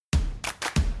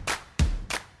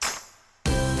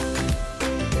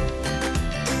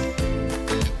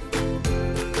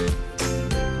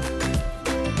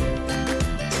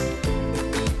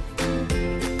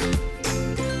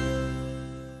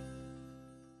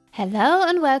Hello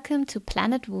and welcome to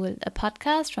Planet Wool, a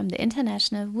podcast from the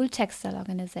International Wool Textile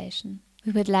Organisation.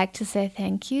 We would like to say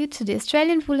thank you to the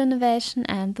Australian Wool Innovation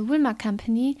and the Woolmark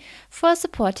Company for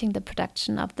supporting the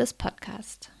production of this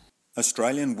podcast.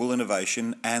 Australian Wool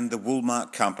Innovation and the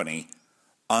Woolmark Company,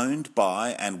 owned by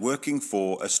and working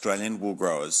for Australian wool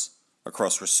growers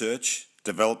across research,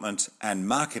 development and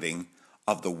marketing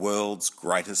of the world's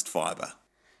greatest fibre.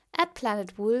 At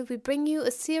Planet Wool, we bring you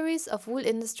a series of wool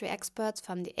industry experts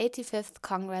from the 85th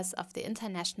Congress of the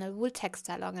International Wool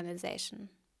Textile Organisation.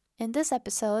 In this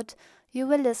episode, you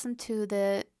will listen to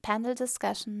the panel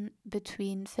discussion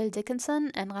between Phil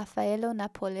Dickinson and Raffaello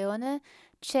Napoleone,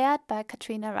 chaired by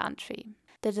Katrina Roundtree.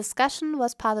 The discussion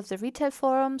was part of the retail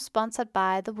forum sponsored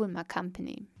by the Woolmark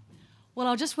Company. Well,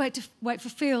 I'll just wait for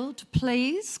Phil to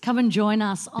please come and join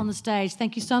us on the stage.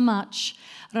 Thank you so much,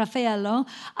 Raffaello.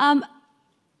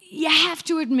 You have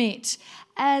to admit,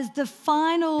 as the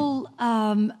final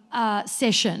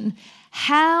session,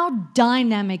 how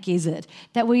dynamic is it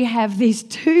that we have these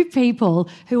two people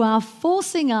who are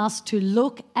forcing us to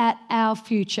look at our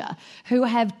future, who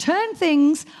have turned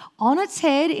things on its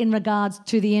head in regards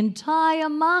to the entire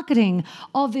marketing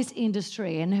of this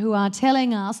industry, and who are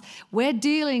telling us we're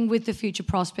dealing with the future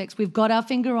prospects, we've got our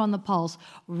finger on the pulse,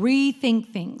 rethink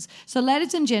things. So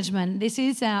ladies and gentlemen, this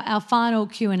is our final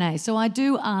Q&A. So I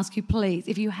do ask you, please,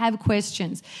 if you have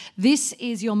questions, this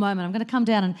is your moment. I'm going to come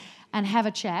down and have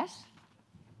a chat.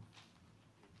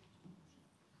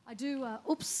 I do,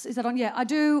 is that on? Yeah, I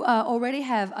do already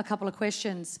have a couple of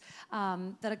questions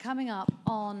that are coming up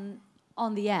on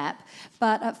the app.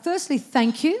 But firstly,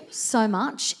 thank you so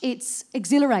much. It's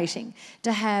exhilarating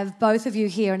to have both of you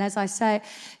here. And as I say,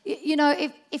 you know,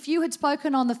 if you had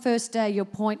spoken on the first day, your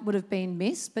point would have been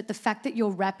missed. But the fact that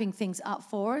you're wrapping things up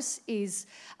for us is,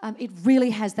 it really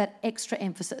has that extra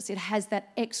emphasis. It has that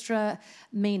extra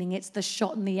meaning. It's the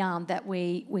shot in the arm that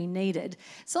we needed.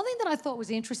 Something that I thought was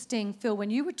interesting, Phil, when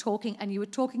you were talking, and you were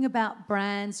talking about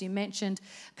brands, you mentioned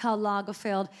Karl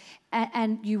Lagerfeld,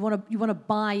 and you want to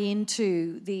buy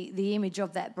into the image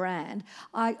of that brand.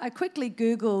 I quickly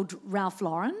Googled Ralph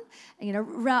Lauren. You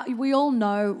know, we all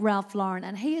know Ralph Lauren,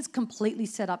 and he has completely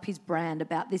set up his brand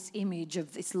about this image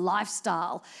of this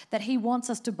lifestyle that he wants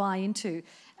us to buy into.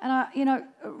 And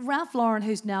Ralph Lauren,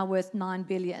 who's now worth $9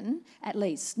 billion, at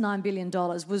least $9 billion,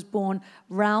 was born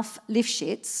Ralph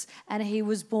Lifshitz, and he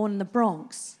was born in the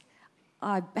Bronx.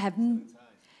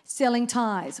 Selling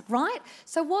ties, right?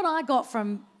 So what I got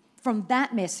from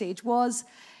that message was,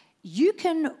 you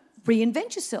can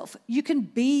reinvent yourself. You can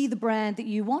be the brand that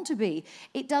you want to be.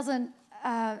 It doesn't.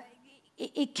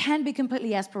 It can be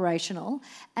completely aspirational,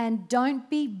 and don't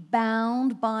be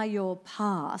bound by your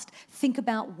past. Think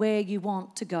about where you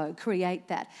want to go. Create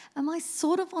that. Am I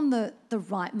sort of on the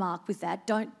right mark with that?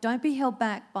 Don't be held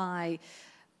back by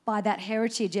that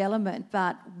heritage element.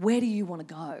 But where do you want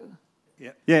to go?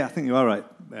 Yeah, I think you are right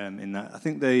in that. I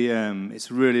think it's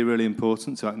really, really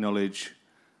important to acknowledge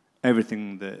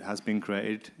everything that has been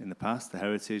created in the past, the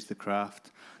heritage, the craft,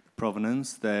 the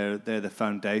provenance. They're the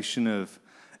foundation of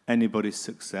anybody's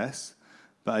success.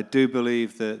 But I do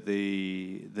believe that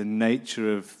the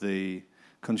nature of the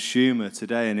consumer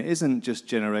today, and it isn't just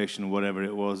generation whatever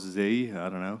it was, Z, I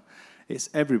don't know, it's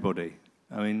everybody.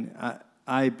 I mean,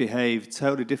 I behave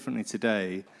totally differently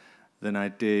today than I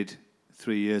did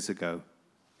 3 years ago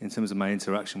in terms of my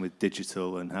interaction with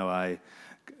digital and how I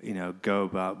go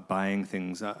about buying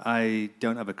things. I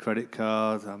don't have a credit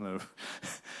card. How do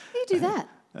you do that?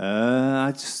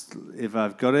 If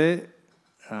I've got it,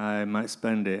 I might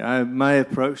spend it. My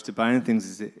approach to buying things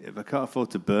is, if I can't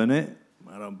afford to burn it,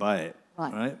 I don't buy it.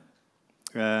 Right?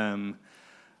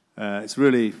 It's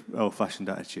really old-fashioned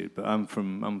attitude, but I'm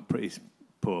pretty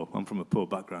poor. I'm from a poor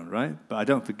background, right? But I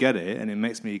don't forget it, and it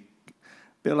makes me, a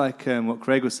bit like what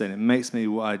Craig was saying, it makes me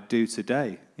what I do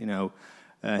today. You know,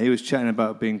 he was chatting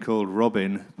about being called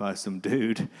Robin by some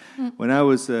dude. When I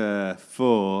was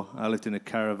 4, I lived in a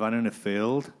caravan in a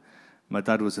field. My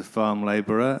dad was a farm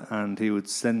labourer, and he would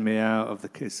send me out of the...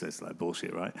 It's like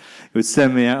bullshit, right? He would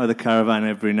send me out of the caravan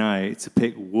every night to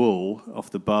pick wool off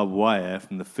the barbed wire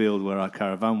from the field where our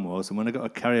caravan was. And when I got a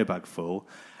carrier bag full,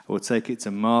 I would take it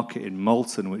to market in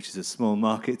Malton, which is a small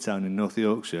market town in North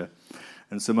Yorkshire.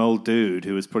 And some old dude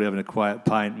who was probably having a quiet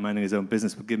pint, minding his own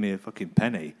business, would give me a fucking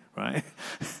penny, right?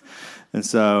 And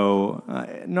so,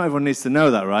 not everyone needs to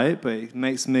know that, right? But it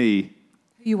makes me...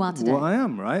 You are today. What I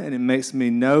am, right? And it makes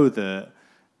me know that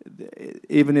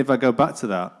even if I go back to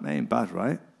that, it ain't bad,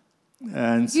 right?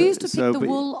 And you used to pick the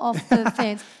wool off the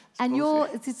fence. And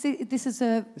this is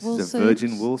a wool suit. This is a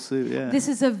virgin wool suit, yeah. This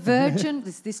is a virgin,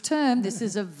 this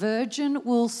is a virgin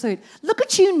wool suit. Look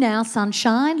at you now,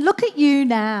 sunshine. Look at you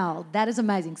now. That is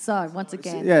amazing. So, once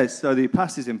again. Yeah, so the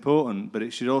past is important, but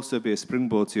it should also be a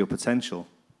springboard to your potential.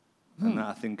 And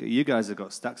I think you guys have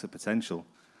got stacks of potential,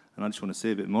 and I just want to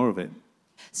see a bit more of it.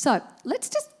 So, let's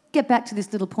just get back to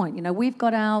this little point. You know, we've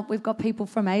got people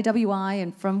from AWI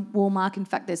and from Woolmark. In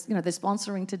fact, they're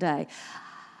sponsoring today.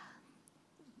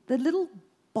 The little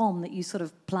bomb that you sort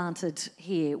of planted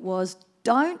here was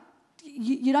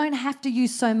you don't have to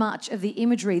use so much of the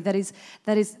imagery there's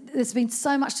been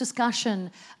so much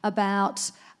discussion about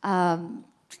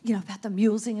about the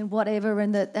mulesing and whatever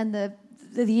and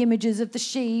the images of the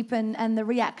sheep and the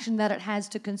reaction that it has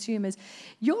to consumers.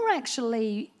 You're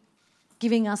actually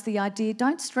giving us the idea,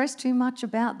 don't stress too much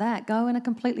about that, go in a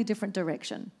completely different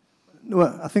direction.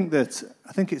 Well, I think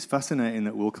it's fascinating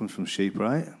that wool comes from sheep,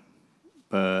 right?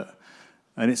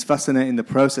 And it's fascinating the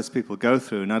process people go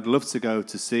through, and I'd love to go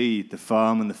to see the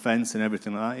farm and the fence and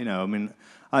everything like that. You know, I mean,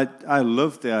 I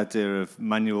love the idea of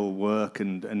manual work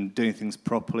and doing things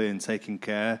properly and taking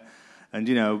care. And,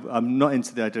 you know, I'm not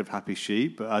into the idea of happy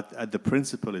sheep, but the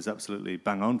principle is absolutely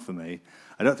bang on for me.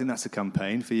 I don't think that's a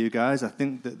campaign for you guys. I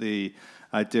think that the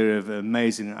idea of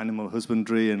amazing animal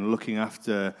husbandry and looking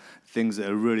after things that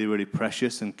are really, really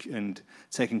precious and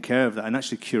taking care of that and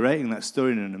actually curating that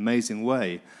story in an amazing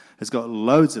way has got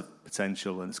loads of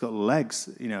potential, and it's got legs.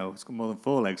 You know, it's got more than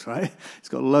 4 legs, right? It's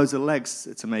got loads of legs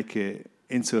to make it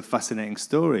into a fascinating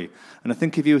story. And I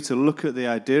think if you were to look at the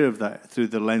idea of that through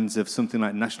the lens of something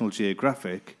like National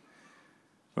Geographic,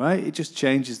 right, it just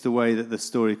changes the way that the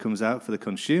story comes out for the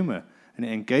consumer, and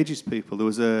it engages people. There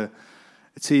was a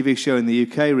TV show in the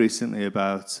UK recently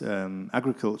about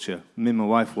agriculture. Me and my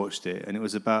wife watched it, and it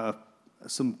was about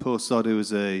some poor sod who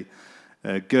was a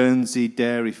Guernsey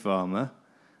dairy farmer,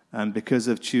 and because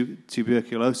of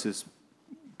tuberculosis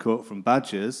caught from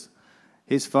badgers,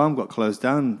 his farm got closed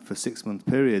down for 6-month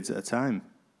periods at a time.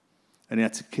 And he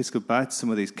had to kiss goodbye to some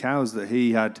of these cows that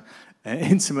he had an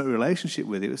intimate relationship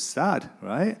with. It was sad,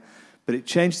 right? But it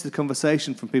changed the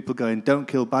conversation from people going, don't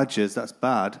kill badgers, that's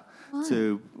bad,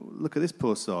 to look at this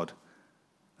poor sod.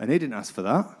 And he didn't ask for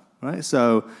that, right?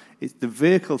 So it's the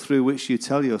vehicle through which you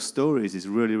tell your stories is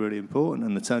really, really important,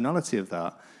 and the tonality of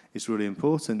that is really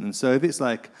important. And so if it's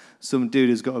like some dude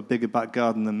who's got a bigger back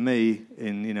garden than me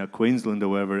in, you know, Queensland or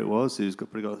wherever it was, who's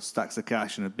probably got stacks of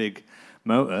cash and a big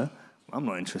motor, I'm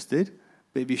not interested.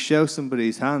 But if you show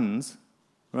somebody's hands,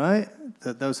 right,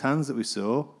 those hands that we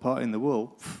saw parting the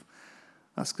wool,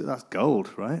 that's gold,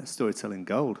 right? Storytelling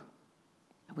gold.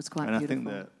 It was quite beautiful. And I think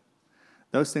that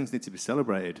those things need to be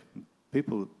celebrated.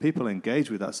 People engage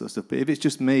with that sort of stuff. But if it's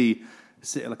just me,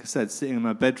 like I said, sitting in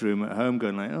my bedroom at home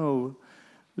going like, oh,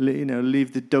 you know,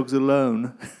 leave the dogs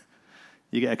alone.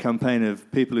 You get a campaign of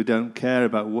people who don't care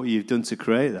about what you've done to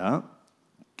create that,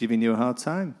 giving you a hard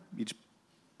time. You just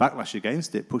backlash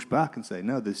against it, push back and say,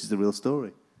 no, this is the real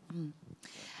story. Mm.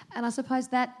 And I suppose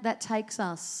that takes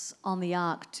us on the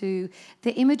arc to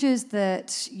the images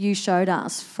that you showed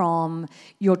us from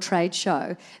your trade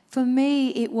show. For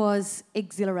me, it was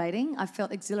exhilarating. I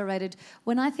felt exhilarated.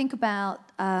 When I think about,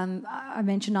 I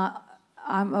mentioned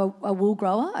I'm a wool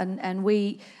grower, and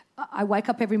I wake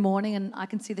up every morning and I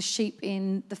can see the sheep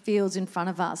in the fields in front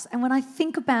of us. And when I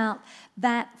think about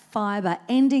that fibre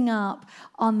ending up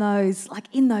on those, like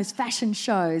in those fashion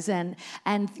shows and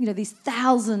you know, these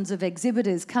thousands of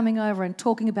exhibitors coming over and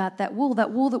talking about that wool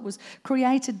that was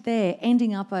created there,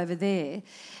 ending up over there.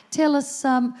 Tell us,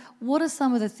 what are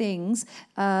some of the things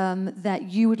that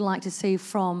you would like to see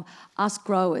from us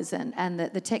growers and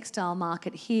the textile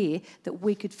market here that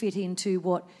we could fit into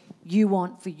what you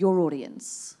want for your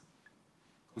audience?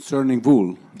 Concerning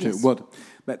wool, yes.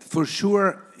 But for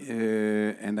sure,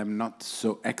 and I'm not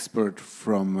so expert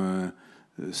from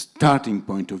the starting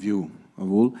point of view of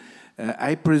wool,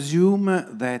 I presume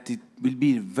that it will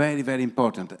be very, very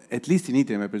important, at least in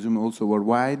Italy, I presume also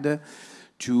worldwide,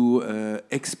 to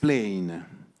explain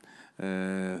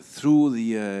through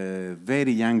the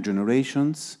very young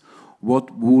generations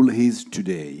what wool is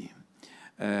today.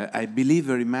 I believe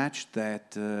very much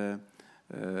that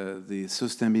the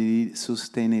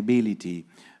sustainability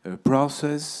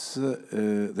process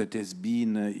that has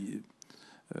been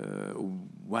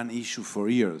one issue for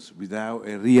years without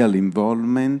a real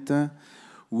involvement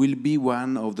will be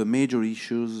one of the major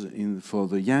issues for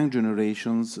the young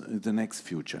generations in the next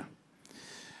future.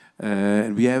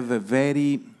 We have a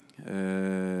very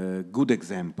good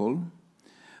example,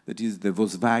 that is the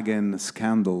Volkswagen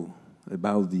scandal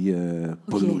about the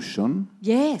pollution.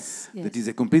 Yes. That is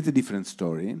a completely different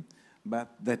story.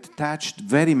 but that touched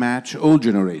very much all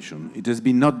generation. It has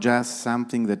been not just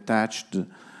something that touched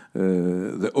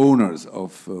the owners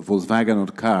of Volkswagen or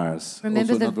cars.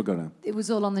 Remember, also it was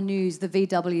all on the news, the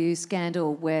VW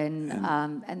scandal, when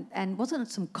and wasn't it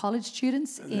some college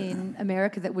students in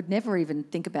America that would never even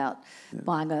think about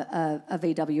buying a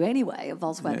VW anyway, a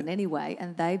Volkswagen anyway,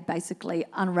 and they basically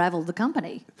unraveled the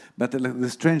company. But the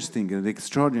strange thing, the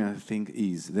extraordinary thing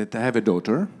is that I have a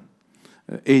daughter,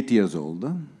 8 years old,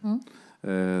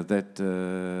 that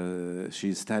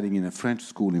she's studying in a French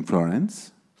school in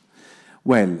Florence.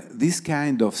 Well, this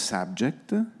kind of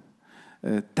subject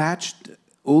touched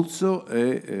also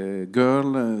a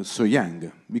girl so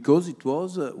young, because it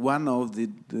was one of the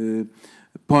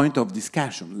point of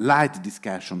discussion, light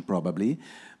discussion probably,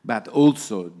 but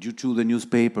also due to the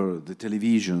newspaper, the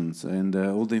televisions, and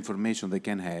all the information they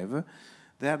can have,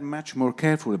 they are much more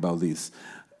careful about this,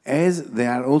 as they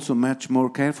are also much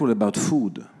more careful about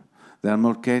food. They are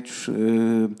more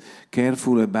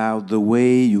careful about the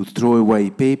way you throw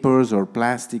away papers or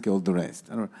plastic or the rest.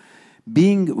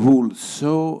 Being wool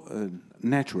so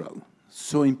natural,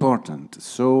 so important,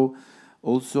 so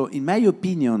also, in my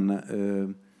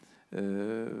opinion,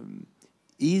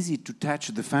 easy to touch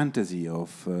the fantasy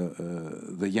of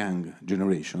the young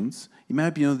generations. In my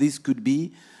opinion, this could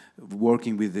be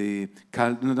working with the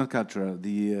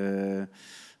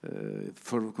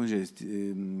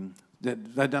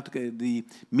the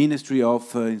Ministry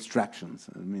of Instructions.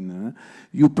 I mean,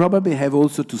 you probably have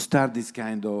also to start this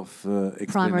kind of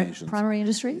explanations. Primary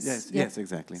industries? Yes, yes,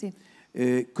 exactly.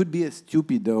 Could be a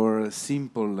stupid or a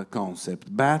simple concept,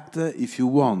 but if you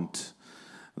want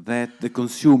that the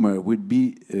consumer would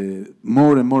be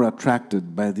more and more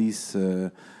attracted by this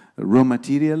raw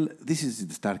material, this is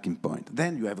the starting point.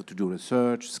 Then you have to do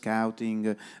research,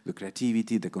 scouting, the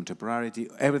creativity, the contemporarity,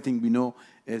 everything we know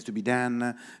has to be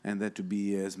done, and that to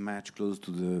be as much close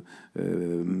to the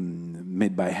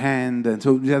made by hand, and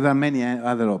so there are many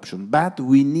other options. But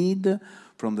we need,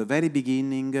 from the very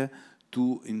beginning,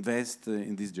 to invest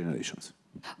in these generations.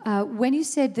 When you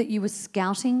said that you were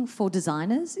scouting for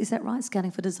designers, is that right?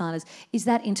 Scouting for designers. Is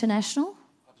that international?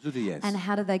 Absolutely, yes. And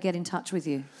how do they get in touch with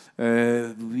you?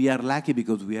 We are lucky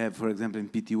because we have, for example, in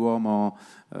PT Uomo,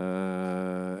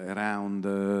 around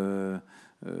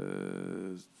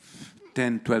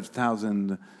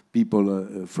 12,000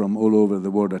 people from all over the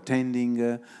world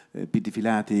attending. PT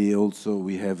Filati also,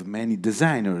 we have many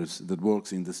designers that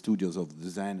works in the studios of the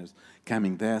designers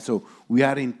coming there. So we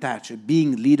are in touch.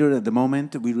 Being leader at the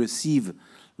moment, we receive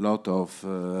lot of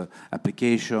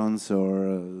applications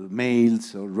or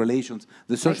mails or relations.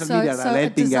 The social media are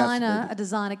helping us. A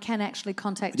designer can actually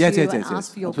contact you and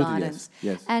ask for your guidance.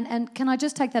 Yes. And can I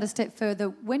just take that a step further?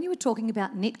 When you were talking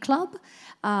about Knit Club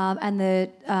and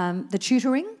the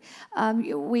tutoring,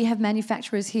 we have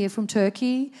manufacturers here from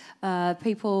Turkey,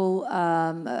 people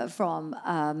from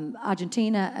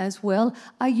Argentina as well.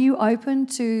 Are you open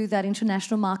to that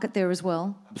international market there as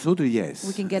well? Absolutely, yes.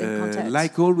 We can get in contact.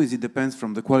 Like always, it depends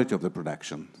from the quality of the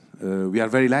production. We are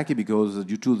very lucky because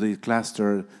due to the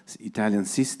cluster Italian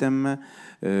system,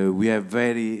 we have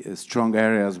very strong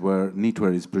areas where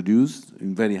knitwear is produced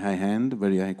in very high end,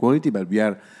 very high quality, but we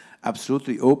are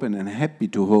absolutely open and happy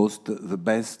to host the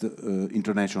best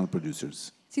international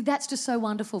producers. See, that's just so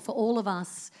wonderful for all of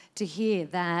us to hear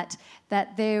that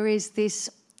there is this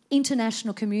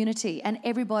international community and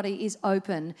everybody is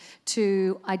open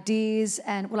to ideas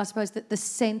and, well, I suppose that the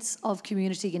sense of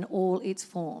community in all its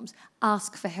forms.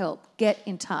 Ask for help, get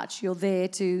in touch. You're there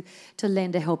to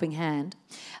lend a helping hand.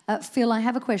 Phil, I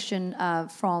have a question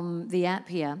from the app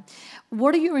here.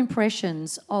 What are your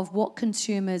impressions of what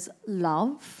consumers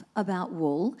love about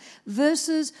wool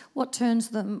versus what turns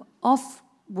them off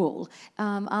wool?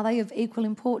 Are they of equal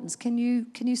importance? Can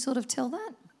you sort of tell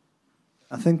that?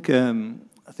 I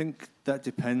think that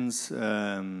depends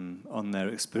on their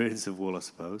experience of wool, I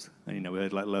suppose. And we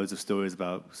heard like loads of stories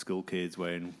about school kids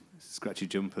wearing scratchy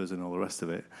jumpers and all the rest of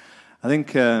it. I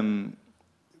think when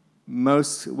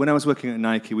I was working at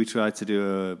Nike, we tried to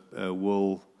do a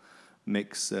wool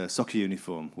mix soccer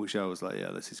uniform, which I was like,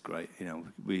 yeah, this is great.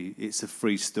 It's a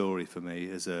free story for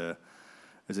me as a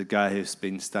guy who's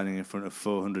been standing in front of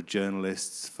 400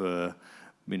 journalists for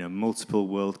multiple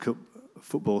World Cup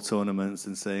football tournaments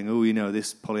and saying,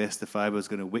 this polyester fibre is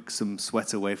going to wick some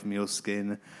sweat away from your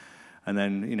skin. And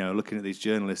then, looking at these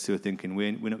journalists who are thinking,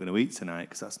 we're not going to eat tonight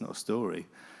because that's not a story.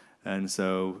 And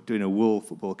so doing a wool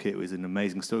football kit was an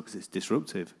amazing story because it's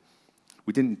disruptive.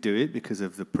 We didn't do it because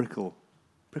of the prickle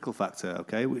factor,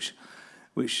 okay, which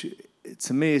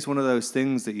to me is one of those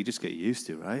things that you just get used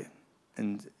to, right?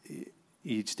 And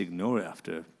you just ignore it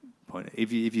after a point,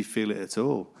 if you feel it at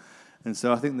all. And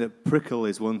so I think that prickle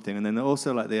is one thing, and then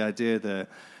also like the idea that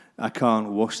I can't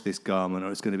wash this garment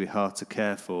or it's going to be hard to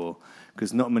care for,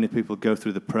 because not many people go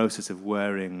through the process of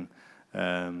wearing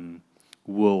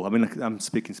wool. I mean, I'm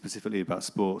speaking specifically about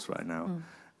sports right now,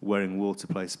 wearing wool to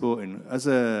play sport in. As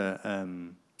a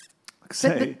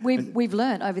but we've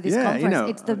learned over this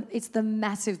conference, it's the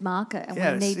massive market, and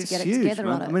we need to get huge, it together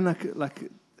man. on it. I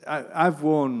mean, I've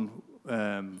worn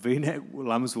V-neck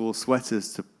lamb's wool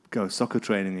sweaters to go soccer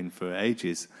training in for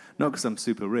ages, not because I'm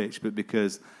super rich, but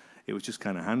because it was just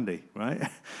kind of handy, right?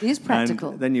 It is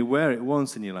practical. And then you wear it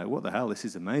once, and you're like, "What the hell? This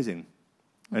is amazing!"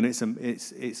 And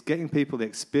it's getting people the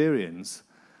experience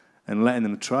and letting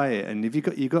them try it. And if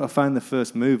you've got to find the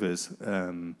first movers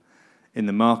in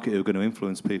the market who are going to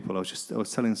influence people. I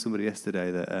was telling somebody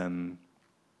yesterday that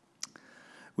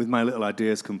with my little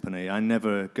ideas company, I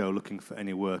never go looking for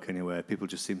any work anywhere. People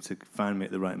just seem to find me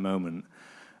at the right moment.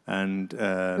 And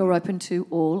you're open to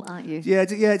all, aren't you? Yeah,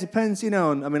 it depends. You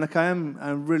know, I mean, like I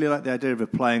really like the idea of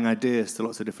applying ideas to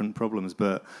lots of different problems.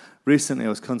 But recently, I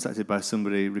was contacted by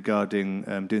somebody regarding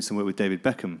doing some work with David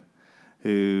Beckham,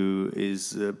 who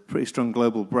is a pretty strong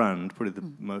global brand, probably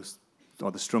the most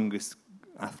or the strongest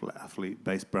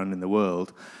athlete-based brand in the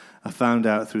world. I found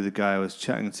out through the guy I was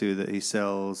chatting to that he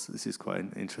sells. This is quite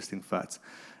an interesting fact.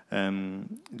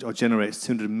 Or generates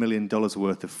 $200 million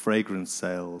worth of fragrance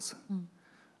sales.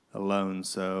 Alone,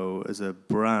 so as a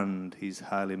brand, he's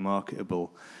highly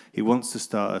marketable. He wants to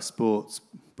start a sports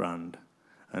brand,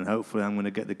 and hopefully I'm going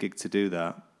to get the gig to do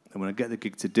that. And when I get the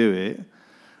gig to do it,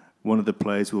 one of the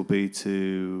plays will be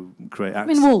to create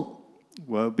access. Well,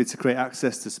 it'll be to create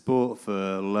access to sport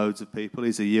for loads of people.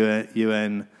 He's a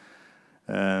UN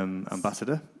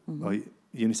ambassador, or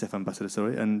UNICEF ambassador,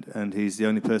 sorry, and he's the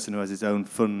only person who has his own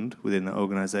fund within that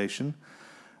organisation.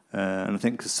 And I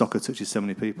think because soccer touches so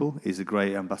many people, he's a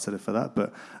great ambassador for that.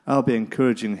 But I'll be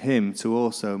encouraging him to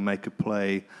also make a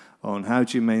play on how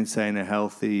do you maintain a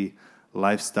healthy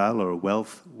lifestyle or a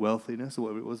wealthiness, or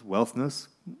whatever it was, wealthness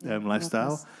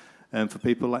lifestyle for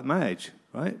people like my age,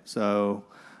 right? So,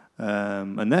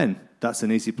 and then that's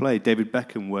an easy play. David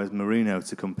Beckham wears merino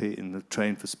to compete in the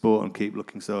train for sport and keep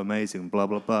looking so amazing, blah,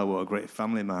 blah, blah. What a great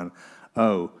family man.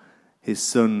 Oh, his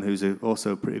son, who's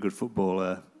also a pretty good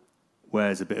footballer,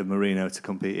 wears a bit of merino to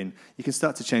compete in. You can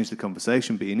start to change the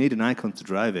conversation, but you need an icon to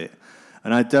drive it.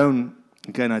 And I don't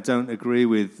agree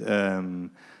with the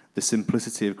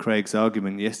simplicity of Craig's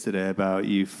argument yesterday about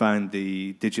you find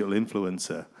the digital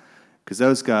influencer, because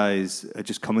those guys are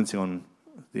just commenting on,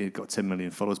 they've got 10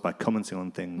 million followers by commenting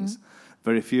on things.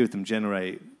 Very few of them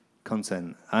generate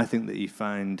content. I think that you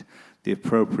find the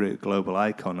appropriate global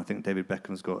icon. I think David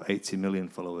Beckham's got 80 million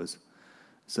followers.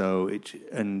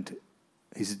 And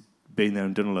he's been there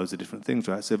and done loads of different things,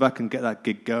 right? So if I can get that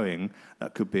gig going,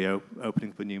 that could be opening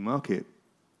up a new market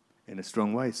in a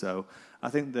strong way. So I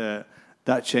think that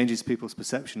changes people's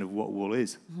perception of what wool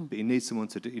is. But you need someone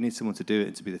to do it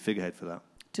and to be the figurehead for that.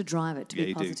 To drive it, to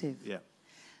be positive. Do. Yeah.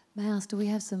 May I ask, do we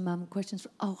have some questions?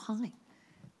 Oh, hi.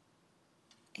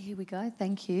 Here we go.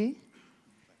 Thank you.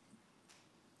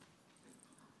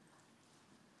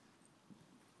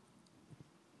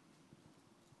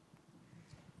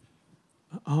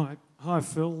 Hi,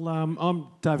 Phil. I'm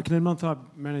David Knemonth. I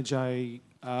manage a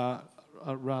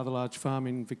rather large farm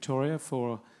in Victoria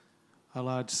for a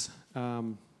large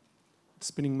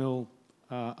spinning mill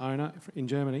owner in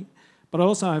Germany. But I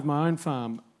also have my own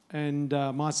farm, and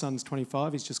my son's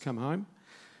 25. He's just come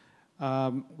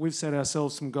home. We've set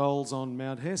ourselves some goals on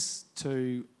Mount Hess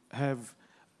to have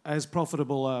as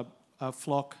profitable a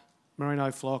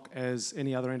merino flock as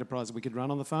any other enterprise that we could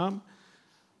run on the farm.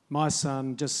 My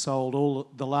son just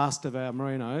sold the last of our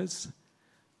merinos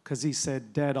because he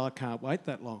said, "Dad, I can't wait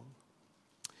that long."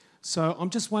 So I'm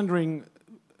just wondering,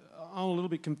 I'm a little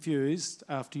bit confused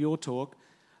after your talk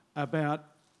about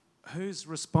who's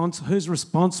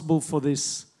responsible for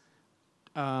this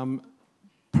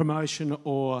promotion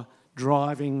or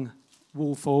driving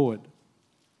wool forward.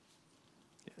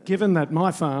 Given that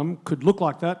my farm could look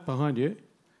like that behind you,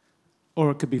 or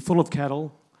it could be full of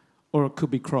cattle, or it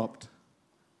could be cropped.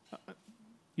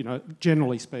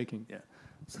 Generally speaking. Yeah.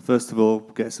 So first of all,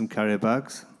 get some carrier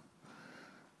bags.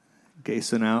 Get your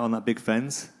son out on that big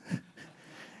fence.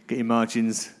 Get your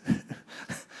margins.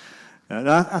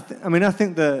 I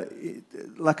think that,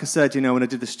 like I said, when I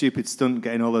did the stupid stunt,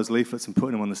 getting all those leaflets and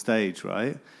putting them on the stage,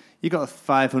 right? You got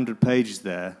 500 pages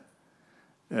there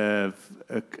of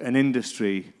an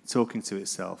industry talking to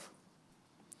itself.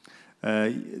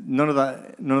 None of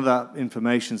that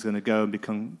information is going to go and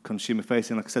become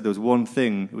consumer-facing. Like I said, there was one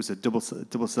thing. It was a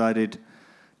double-sided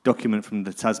document from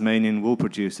the Tasmanian wool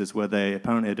producers where they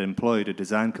apparently had employed a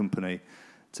design company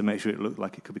to make sure it looked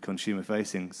like it could be consumer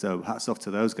facing. So hats off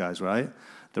to those guys, right?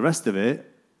 The rest of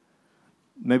it,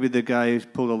 maybe the guy who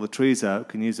pulled all the trees out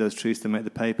can use those trees to make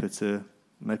the paper to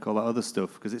make all that other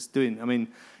stuff, because it's doing, I mean,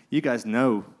 you guys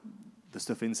know the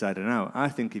stuff inside and out. I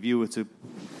think if you were to,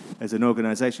 as an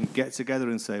organisation, get together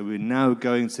and say, we're now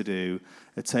going to do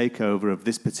a takeover of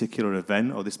this particular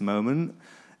event or this moment,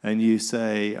 and you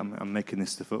say, I'm making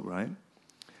this stuff up, right?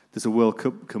 There's a World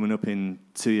Cup coming up in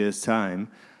 2 years' time.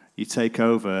 You take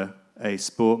over a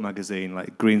sport magazine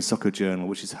like Green Soccer Journal,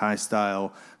 which is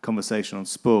high-style conversation on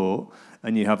sport,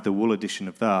 and you have the wool edition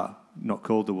of that, not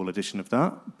called the wool edition of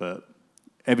that, but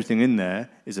everything in there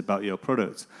is about your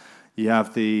product. You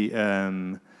have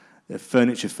the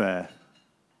furniture fair,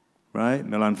 right?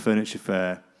 Milan Furniture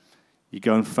Fair. You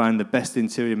go and find the best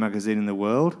interior magazine in the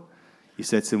world. You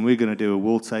say to them, we're going to do a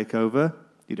wool takeover.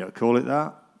 You don't call it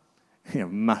that. You know,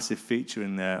 massive feature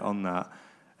in there on that.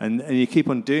 And you keep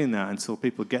on doing that until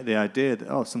people get the idea that,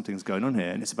 oh, something's going on here,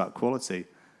 and it's about quality.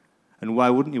 And why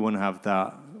wouldn't you want to have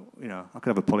that? You know, I could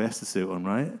have a polyester suit on,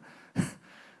 right?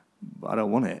 But I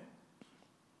don't want it.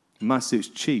 My suit's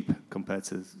cheap compared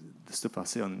to the stuff I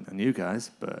see on you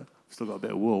guys, but I've still got a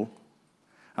bit of wool.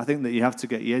 I think that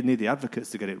you need the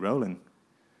advocates to get it rolling.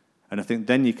 And I think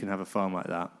then you can have a farm like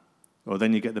that. Or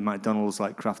then you get the McDonald's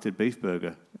like crafted beef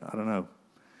burger. I don't know.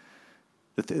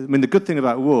 The good thing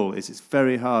about wool is it's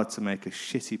very hard to make a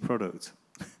shitty product.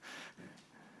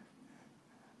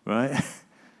 Right?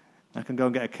 I can go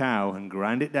and get a cow and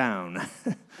grind it down.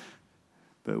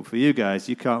 But for you guys,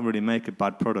 you can't really make a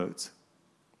bad product.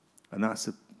 And that's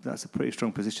a pretty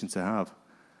strong position to have.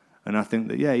 And I think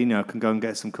that, yeah, you know, I can go and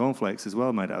get some cornflakes as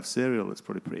well made out of cereal that's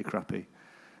probably pretty crappy.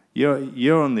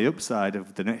 You're on the upside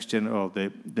of the next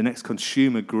the next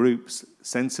consumer group's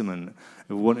sentiment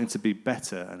of wanting to be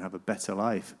better and have a better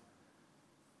life.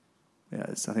 Yeah,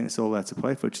 I think it's all there to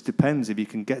play for. It just depends if you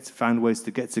can find ways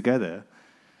to get together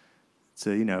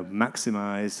to, you know,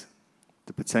 maximise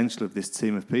the potential of this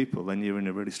team of people. Then you're in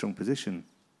a really strong position.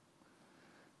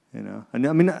 You know, and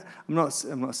I mean, I'm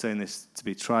not saying this to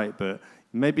be trite, but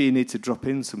maybe you need to drop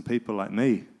in some people like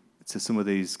me to some of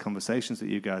these conversations that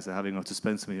you guys are having, or to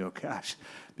spend some of your cash,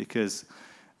 because,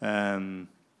 you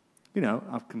know,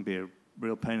 I can be a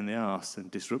real pain in the arse and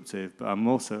disruptive, but I've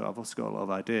also got a lot of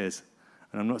ideas,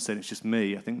 and I'm not saying it's just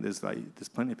me. I think there's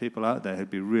plenty of people out there who'd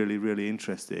be really, really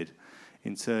interested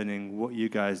in turning what you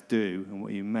guys do and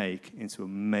what you make into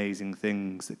amazing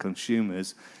things that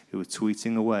consumers who are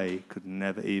tweeting away could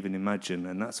never even imagine.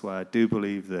 And that's why I do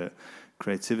believe that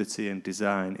creativity and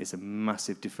design is a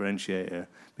massive differentiator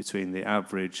between the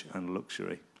average and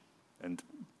luxury. And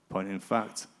point in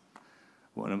fact,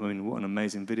 what an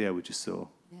amazing video we just saw.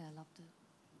 Yeah, I loved it.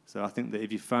 So I think that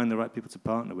if you find the right people to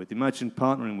partner with, imagine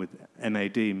partnering with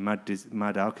MAD,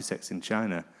 Mad Architects in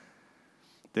China.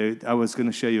 I was going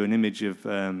to show you an image of,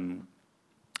 you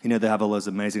know, they have all those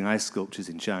amazing ice sculptures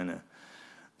in China.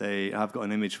 I've got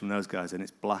an image from those guys, and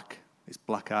it's black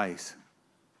ice.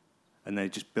 And they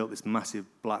just built this massive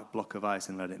black block of ice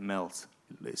and let it melt.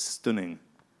 It's stunning.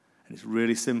 And it's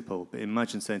really simple. But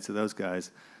imagine saying to those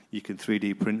guys, you can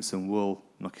 3D print some wool,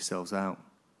 knock yourselves out.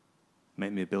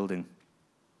 Make me a building.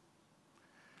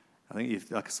 I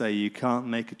think, like I say, you can't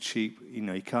make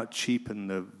you can't cheapen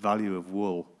the value of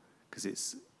wool, because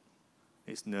it's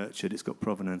nurtured, it's got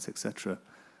provenance, etc.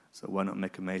 So why not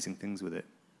make amazing things with it?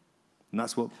 And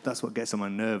that's what gets on my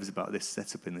nerves about this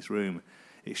setup in this room.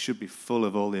 It should be full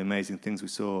of all the amazing things we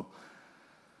saw,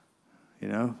 you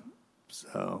know?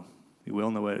 So we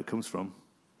all know where it comes from.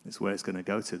 It's where it's going to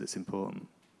go to that's important.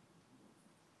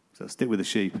 So stick with the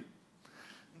sheep.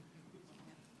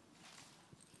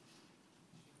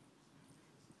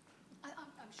 I'm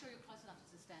sure you're close enough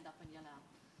to stand up and yell out.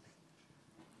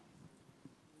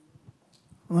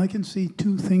 Well, I can see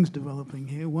two things developing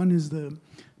here. One is the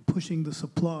pushing the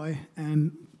supply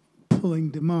and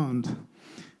pulling demand.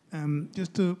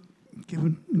 Just to give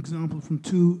an example from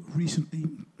two recently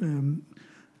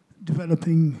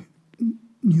developing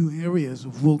new areas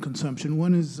of wool consumption.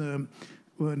 One is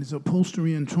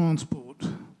upholstery and transport,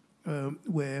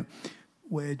 where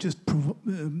just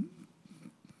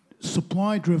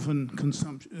supply-driven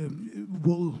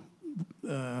wool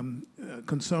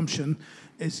consumption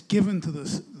is given to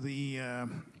the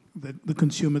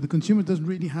consumer. The consumer doesn't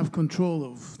really have control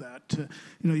of that.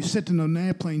 You sit in an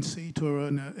airplane seat or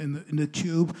in a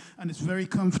tube, and it's very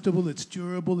comfortable, it's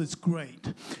durable, it's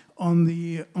great. On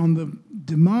the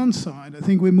demand side, I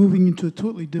think we're moving into a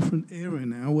totally different area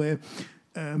now, where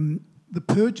the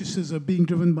purchases are being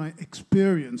driven by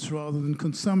experience rather than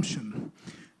consumption.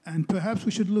 And perhaps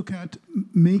we should look at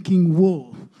making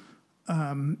wool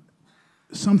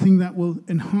something that will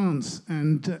enhance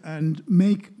and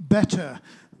make better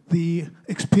the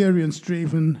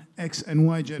experience-driven X and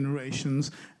Y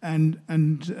generations,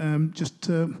 and just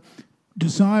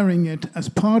desiring it as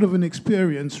part of an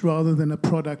experience rather than a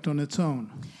product on its own.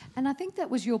 And I think that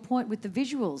was your point with the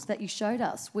visuals that you showed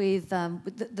us with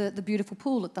the beautiful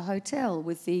pool at the hotel,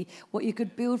 with what you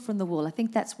could build from the wool. I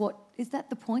think is that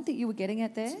the point that you were getting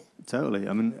at there? Totally.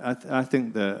 I mean, I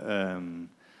think that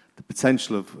the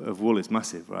potential of wool is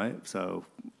massive, right? So,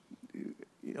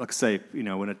 like I say,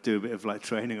 when I do a bit of like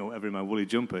training or whatever in my woolly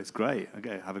jumper, it's great.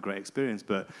 I have a great experience.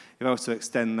 But if I was to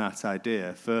extend that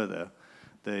idea further,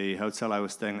 the hotel I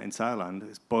was staying at in Thailand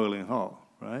is boiling hot,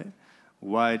 right?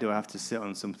 Why do I have to sit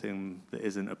on something that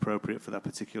isn't appropriate for that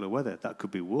particular weather? That could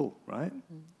be wool, right?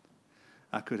 Mm.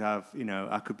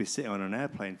 I could be sitting on an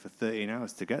airplane for 13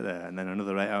 hours to get there and then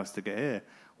another 8 hours to get here.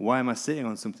 Why am I sitting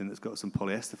on something that's got some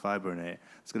polyester fiber in it?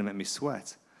 It's going to make me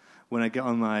sweat. When I get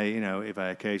on my, if I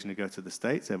occasionally go to the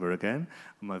States ever again,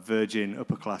 on my Virgin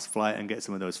upper class flight and get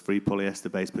some of those free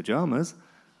polyester-based pajamas,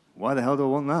 why the hell do I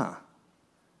want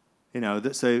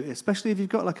that? So especially if you've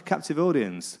got like a captive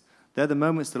audience, they're the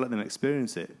moments to let them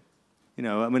experience it.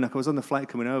 I was on the flight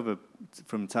coming over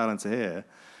from Thailand to here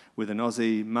with an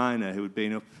Aussie miner who had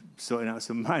been up sorting out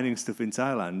some mining stuff in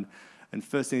Thailand, and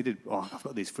first thing he did, I've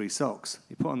got these free socks.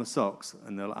 He put on the socks,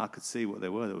 and I could see what they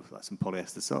were. They were like some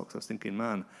polyester socks. I was thinking,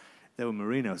 man, if they were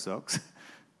merino socks,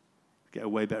 get a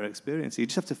way better experience. You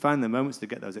just have to find the moments to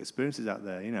get those experiences out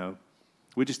there.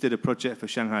 We just did a project for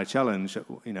Shanghai Challenge.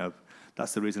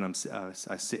 That's the reason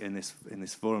I sit in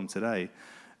this forum today.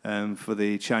 For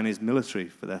the Chinese military,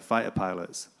 for their fighter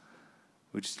pilots.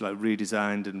 We just like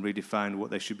redesigned and redefined what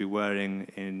they should be wearing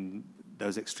in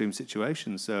those extreme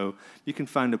situations. So you can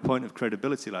find a point of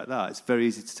credibility like that. It's very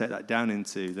easy to take that down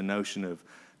into the notion of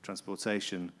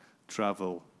transportation,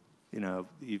 travel,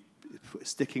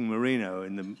 sticking merino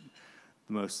in the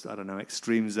most,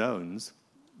 extreme zones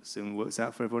soon works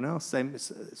out for everyone else.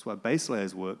 It's why base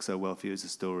layers work so well for you as a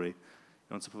story.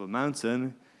 You're on top of a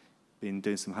mountain, been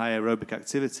doing some high aerobic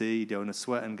activity, you don't want to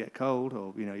sweat and get cold,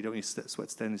 or you don't want your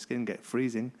sweat stain your skin, get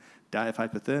freezing, die of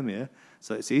hypothermia.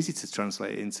 So it's easy to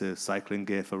translate it into cycling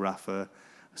gear for Rafa,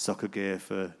 soccer gear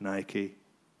for Nike.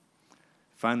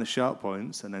 Find the sharp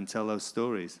points and then tell those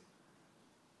stories.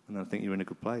 And I think you're in a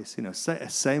good place.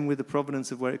 Same with the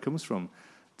provenance of where it comes from.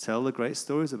 Tell the great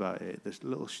stories about it, the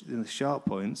little sharp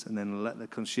points, and then let the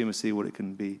consumer see what it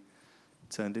can be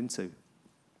turned into.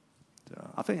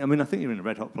 I think you're in a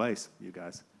red hot place, you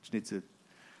guys. Just need to,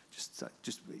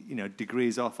 just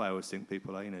degrees off. I always think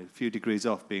people are, a few degrees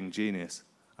off being genius.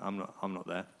 I'm not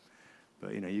there,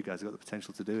 but you guys have got the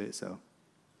potential to do it. So.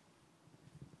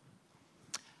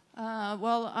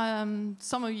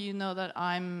 Some of you know that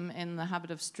I'm in the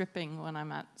habit of stripping when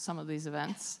I'm at some of these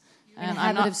events. In the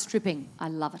habit of stripping. I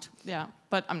love it. Yeah,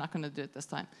 but I'm not going to do it this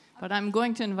time. But I'm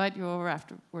going to invite you over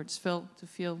afterwards, Phil, to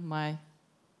feel my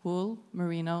wool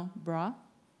merino bra.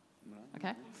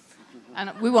 Okay?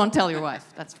 And we won't tell your wife.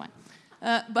 That's fine.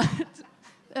 But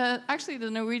actually, the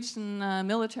Norwegian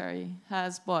military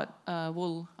has bought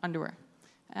wool underwear.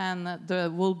 And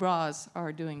the wool bras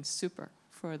are doing super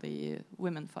for the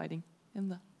women fighting in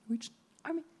the Norwegian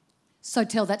army. So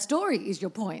tell that story is your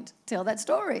point. Tell that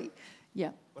story.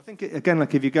 Yeah. I think, again,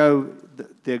 like if you go,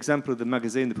 the example of the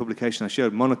magazine, the publication I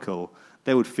showed, Monocle,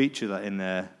 they would feature that in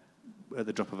there at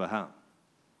the drop of a hat.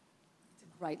 It's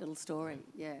a great little story,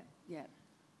 yeah.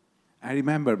 I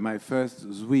remember my first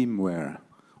swimwear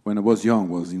when I was young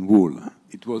was in wool.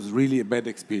 It was really a bad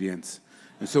experience.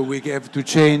 And so we have to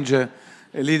change a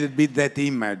little bit that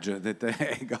image that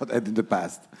I got in the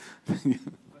past.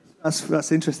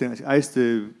 That's interesting.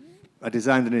 Actually. I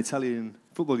designed an Italian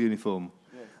football uniform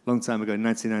a long time ago in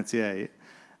 1998,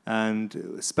 and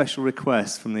a special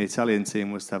request from the Italian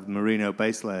team was to have merino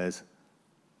base layers.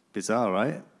 Bizarre,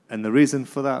 right? And the reason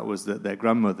for that was that their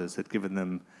grandmothers had given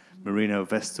them merino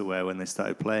vests to wear when they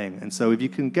started playing. And so if you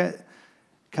can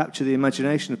capture the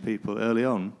imagination of people early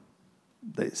on,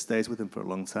 it stays with them for a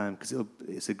long time because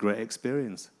it's a great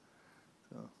experience.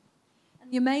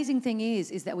 The amazing thing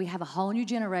is that we have a whole new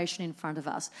generation in front of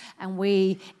us, and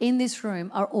we, in this room,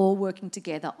 are all working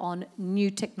together on new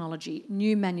technology,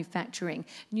 new manufacturing,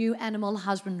 new animal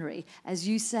husbandry. As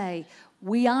you say,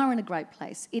 we are in a great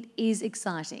place. It is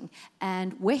exciting,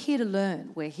 and we're here to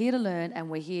learn. We're here to learn, and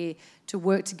we're here to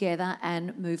work together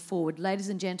and move forward. Ladies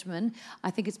and gentlemen,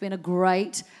 I think it's been a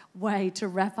great way to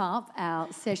wrap up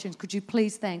our sessions. Could you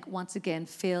please thank once again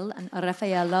Phil and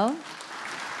Raffaello?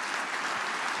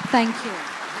 Thank you.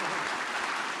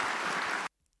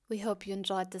 We hope you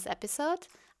enjoyed this episode.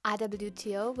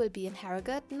 IWTO will be in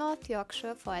Harrogate, North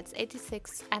Yorkshire for its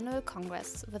 86th annual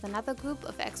congress with another group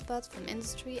of experts from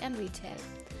industry and retail.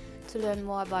 To learn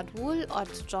more about wool or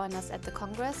to join us at the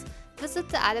congress, visit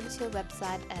the IWTO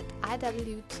website at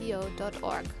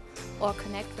iwto.org or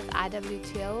connect with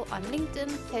IWTO on LinkedIn,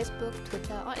 Facebook,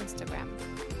 Twitter or Instagram.